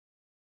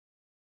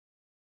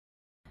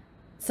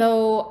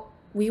So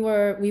we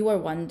were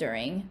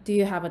wondering, do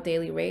you have a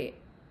daily rate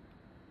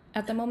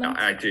at the moment?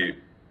 I do.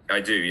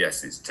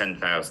 Yes, it's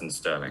 10,000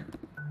 sterling.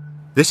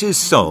 This is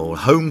Seoul,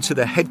 home to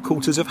the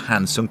headquarters of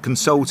Hanson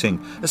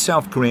Consulting, a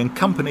South Korean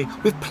company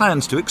with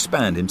plans to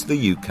expand into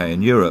the UK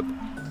and Europe.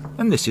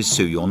 And this is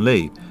Soo-yeon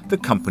Lee, the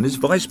company's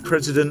Vice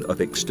President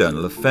of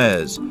External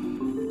Affairs.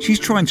 She's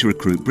trying to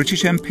recruit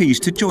British MPs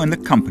to join the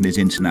company's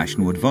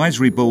International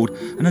Advisory Board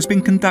and has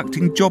been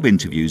conducting job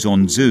interviews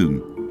on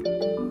Zoom.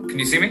 Can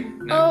you see me?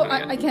 No,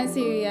 I can't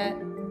see you yet.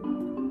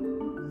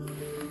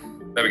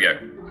 There we go.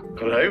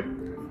 Hello?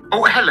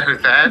 Oh, hello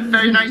there.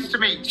 Very nice to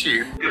meet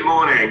you. Good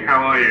morning,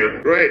 how are you?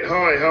 Great,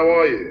 hi, how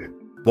are you?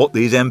 What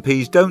these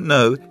MPs don't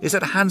know is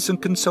that Hanson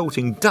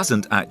Consulting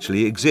doesn't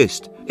actually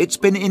exist. It's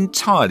been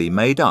entirely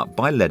made up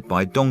by led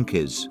by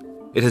donkeys.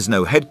 It has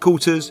no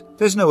headquarters,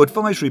 there's no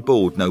advisory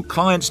board, no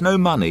clients, no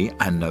money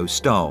and no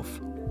staff.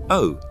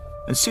 Oh,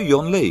 and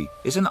Soo-yeon Lee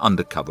is an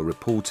undercover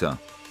reporter.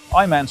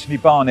 I'm Anthony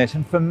Barnett,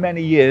 and for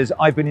many years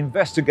I've been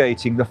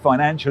investigating the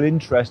financial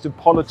interest of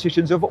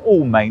politicians of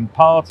all main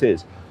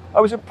parties.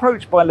 I was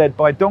approached by Led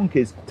by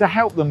Donkeys to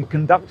help them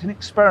conduct an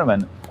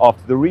experiment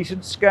after the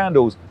recent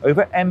scandals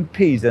over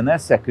MPs and their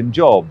second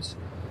jobs.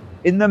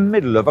 In the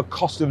middle of a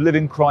cost of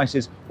living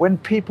crisis, when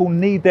people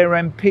need their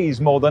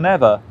MPs more than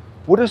ever,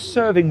 would a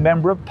serving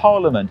Member of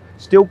Parliament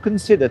still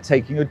consider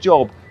taking a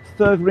job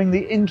furthering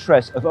the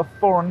interests of a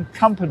foreign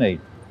company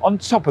on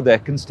top of their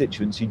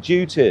constituency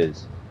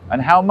duties?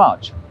 And how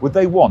much would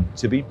they want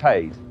to be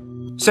paid?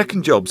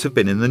 Second jobs have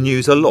been in the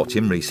news a lot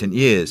in recent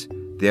years.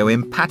 The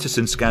Owen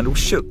Paterson scandal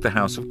shook the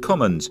House of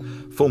Commons.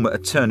 Former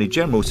Attorney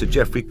General Sir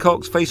Geoffrey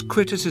Cox faced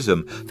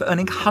criticism for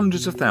earning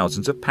hundreds of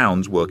thousands of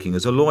pounds working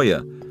as a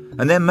lawyer.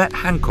 And then Matt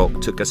Hancock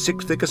took a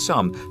six-figure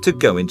sum to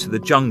go into the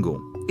jungle.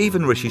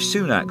 Even Rishi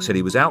Sunak said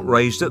he was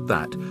outraged at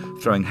that,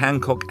 throwing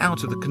Hancock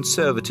out of the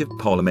Conservative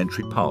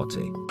Parliamentary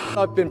Party.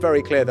 I've been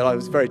very clear that I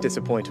was very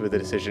disappointed with the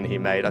decision he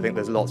made. I think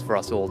there's lots for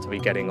us all to be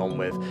getting on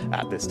with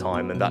at this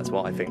time, and that's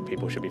what I think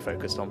people should be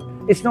focused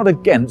on. It's not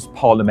against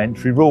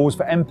parliamentary rules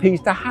for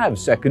MPs to have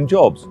second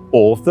jobs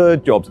or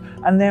third jobs,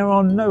 and there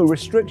are no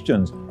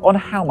restrictions on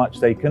how much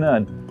they can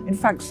earn. In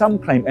fact, some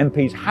claim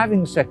MPs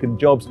having second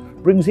jobs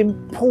brings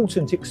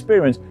important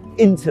experience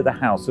into the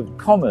House of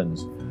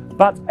Commons.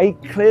 But a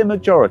clear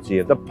majority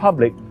of the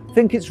public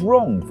think it's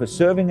wrong for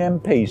serving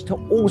MPs to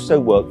also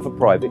work for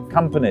private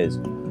companies.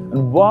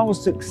 And while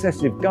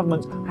successive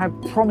governments have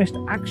promised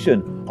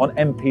action on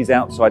MPs'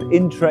 outside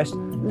interest,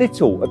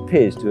 little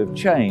appears to have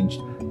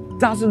changed.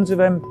 Dozens of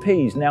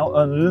MPs now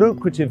earn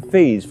lucrative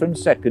fees from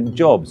second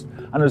jobs,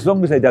 and as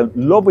long as they don't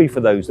lobby for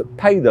those that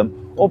pay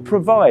them or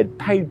provide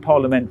paid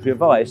parliamentary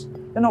advice,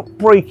 they're not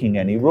breaking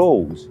any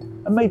rules.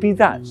 And maybe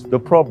that's the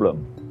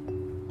problem.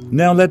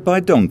 Now Led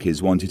by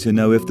Donkeys wanted to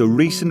know if the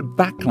recent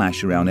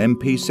backlash around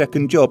MP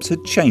second jobs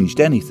had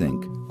changed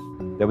anything.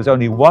 There was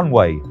only one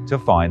way to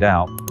find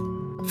out.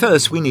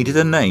 First, we needed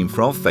a name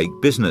for our fake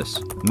business.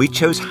 We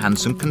chose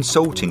Hanson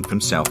Consulting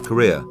from South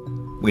Korea.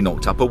 We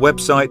knocked up a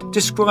website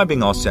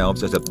describing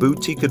ourselves as a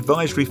boutique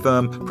advisory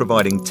firm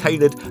providing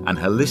tailored and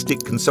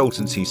holistic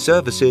consultancy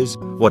services,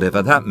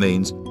 whatever that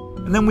means.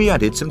 And then we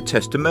added some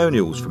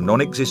testimonials from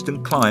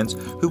non-existent clients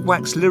who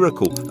wax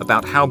lyrical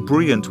about how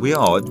brilliant we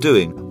are at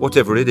doing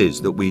whatever it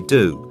is that we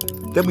do.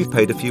 Then we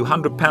paid a few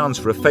 £100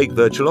 for a fake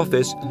virtual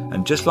office,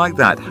 and just like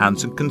that,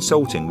 Hanson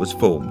Consulting was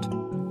formed.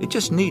 It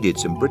just needed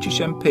some British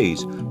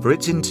MPs for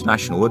its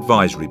International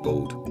Advisory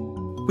Board.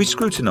 We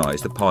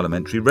scrutinised the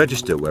parliamentary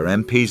register where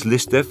MPs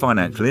list their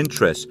financial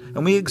interests,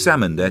 and we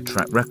examined their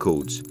track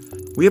records.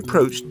 We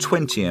approached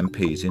 20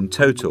 MPs in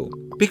total.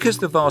 Because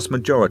the vast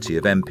majority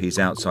of MPs'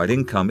 outside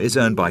income is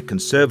earned by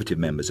Conservative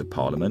members of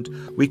Parliament,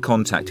 we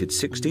contacted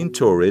 16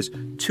 Tories,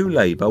 2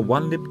 Labour,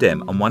 1 Lib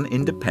Dem and 1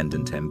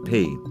 Independent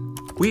MP.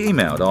 We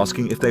emailed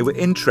asking if they were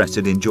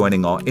interested in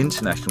joining our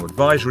International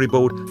Advisory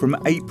Board from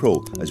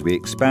April as we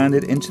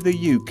expanded into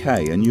the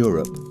UK and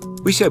Europe.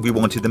 We said we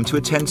wanted them to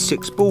attend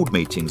 6 board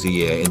meetings a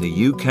year in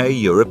the UK,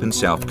 Europe and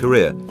South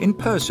Korea, in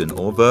person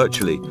or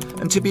virtually,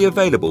 and to be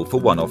available for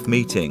one-off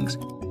meetings.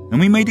 And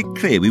we made it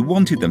clear we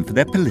wanted them for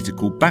their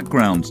political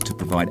backgrounds to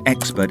provide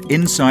expert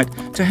insight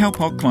to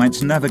help our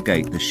clients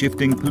navigate the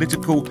shifting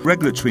political,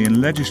 regulatory and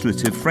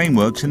legislative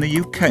frameworks in the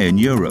UK and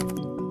Europe.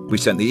 We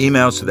sent the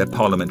emails to their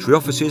parliamentary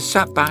offices,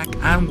 sat back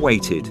and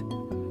waited.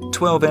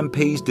 12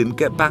 MPs didn't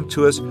get back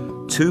to us,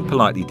 2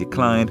 politely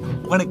declined,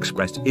 1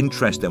 expressed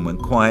interest and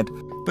went quiet,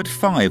 but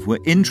 5 were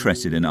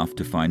interested enough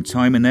to find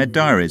time in their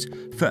diaries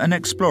for an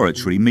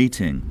exploratory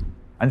meeting.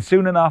 And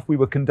soon enough we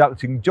were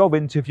conducting job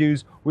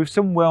interviews with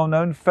some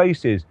well-known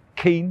faces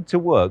keen to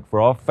work for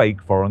our fake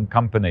foreign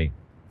company.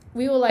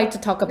 We would like to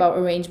talk about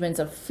arrangements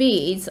of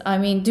fees. I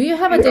mean, do you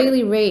have a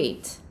daily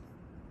rate?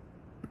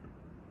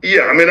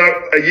 Yeah, I mean,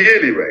 a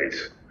yearly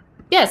rate.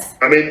 Yes.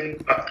 I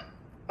mean,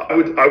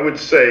 I would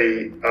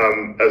say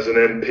as an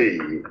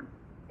MP,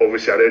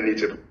 obviously I don't need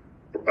to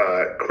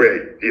earn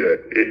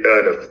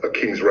a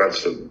king's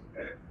ransom,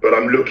 but I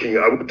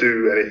would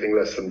do anything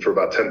less than for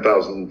about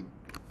 $10,000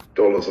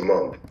 a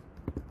month.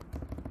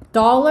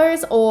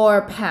 Dollars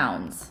or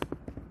pounds?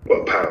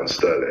 Well, pounds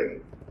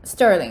sterling.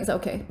 Sterling's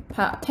okay.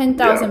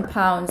 10,000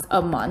 pounds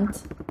a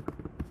month.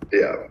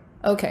 Yeah.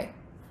 Okay.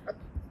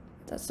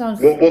 That sounds.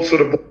 What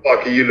sort of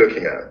ballpark are you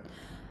looking at?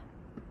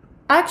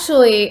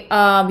 Actually,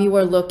 we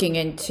were looking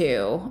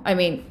into. I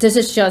mean, this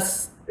is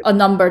just a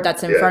number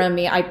that's in front of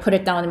me. I put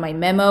it down in my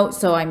memo,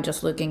 so I'm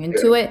just looking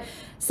into it.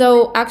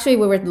 So actually,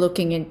 we were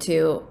looking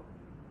into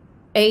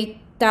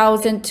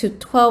 8,000 to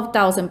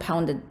 12,000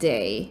 pounds a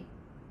day.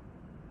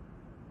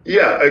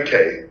 Yeah.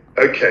 Okay.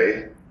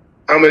 Okay.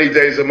 How many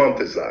days a month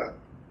is that?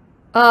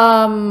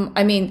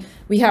 I mean,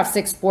 we have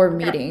 6 board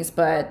meetings,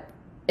 but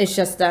it's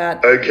just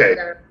that. Okay.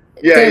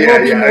 Yeah, there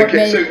will be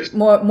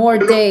more, okay, more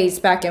days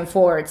back and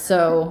forth.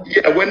 So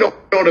yeah, we're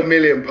not a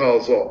million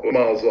miles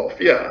off.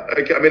 Yeah,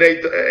 okay. I mean,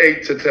 8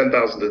 to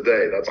 10,000 a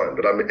day. That's fine.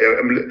 But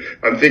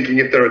I'm thinking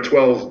if there are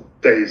 12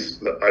 days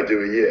that I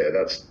do a year,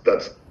 that's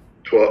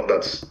 12.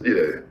 That's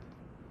the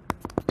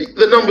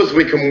numbers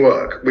we can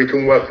work. We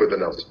can work with the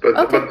numbers. But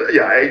okay. but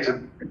yeah, 8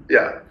 to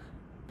yeah.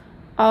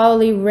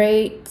 Hourly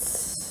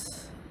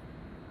rates.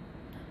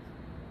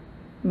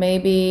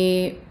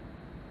 Maybe.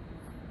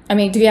 I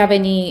mean, do you have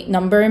any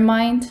number in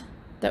mind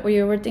that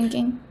you were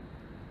thinking?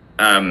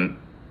 Well,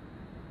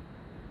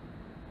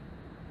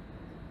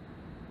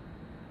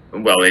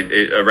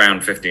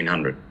 around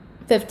 1,500.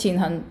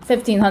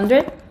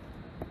 1,500?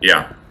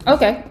 Yeah.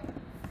 Okay.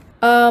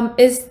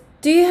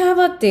 Do you have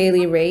a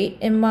daily rate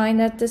in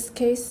mind at this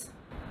case?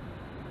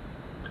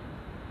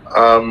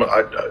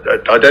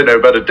 I don't know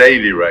about a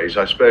daily rate.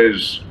 I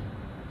suppose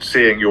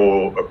seeing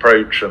your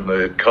approach and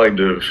the kind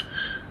of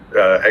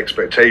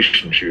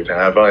expectations you'd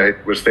have, I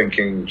was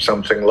thinking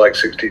something like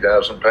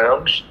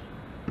 £60,000.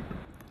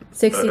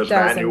 60,000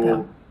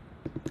 pounds.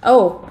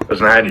 Oh.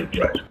 As an annual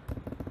rate.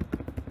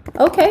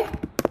 Okay.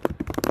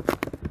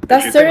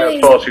 If you think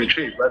that's far too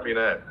cheap, let me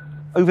know.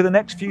 Over the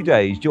next few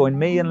days, join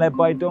me and Led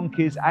by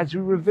Donkeys as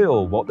we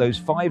reveal what those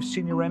 5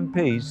 senior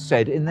MPs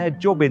said in their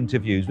job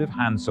interviews with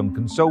Handsome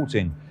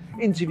Consulting.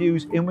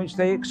 Interviews in which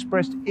they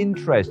expressed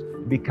interest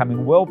in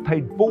becoming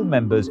well-paid board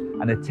members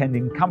and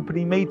attending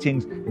company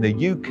meetings in the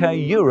UK,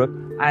 Europe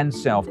and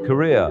South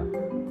Korea.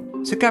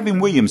 Sir Gavin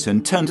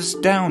Williamson turned us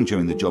down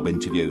during the job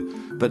interview,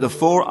 but the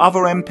 4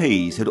 other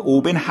MPs had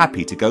all been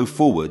happy to go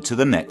forward to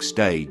the next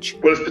stage.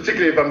 Well,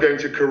 particularly if I'm going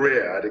to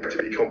Korea, I'd like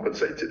to be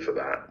compensated for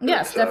that.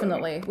 Yes,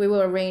 definitely. We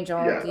will arrange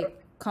all the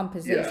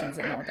compensations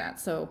and all that.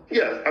 So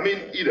yeah, I mean,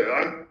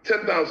 I'm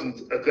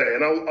 10,000 a day,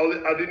 and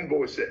I'd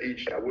invoice it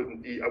each day. I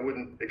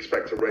wouldn't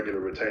expect a regular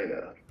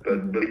retainer,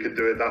 but we could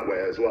do it that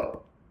way as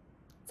well.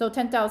 So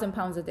 10,000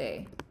 pounds a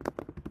day.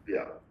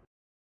 Yeah.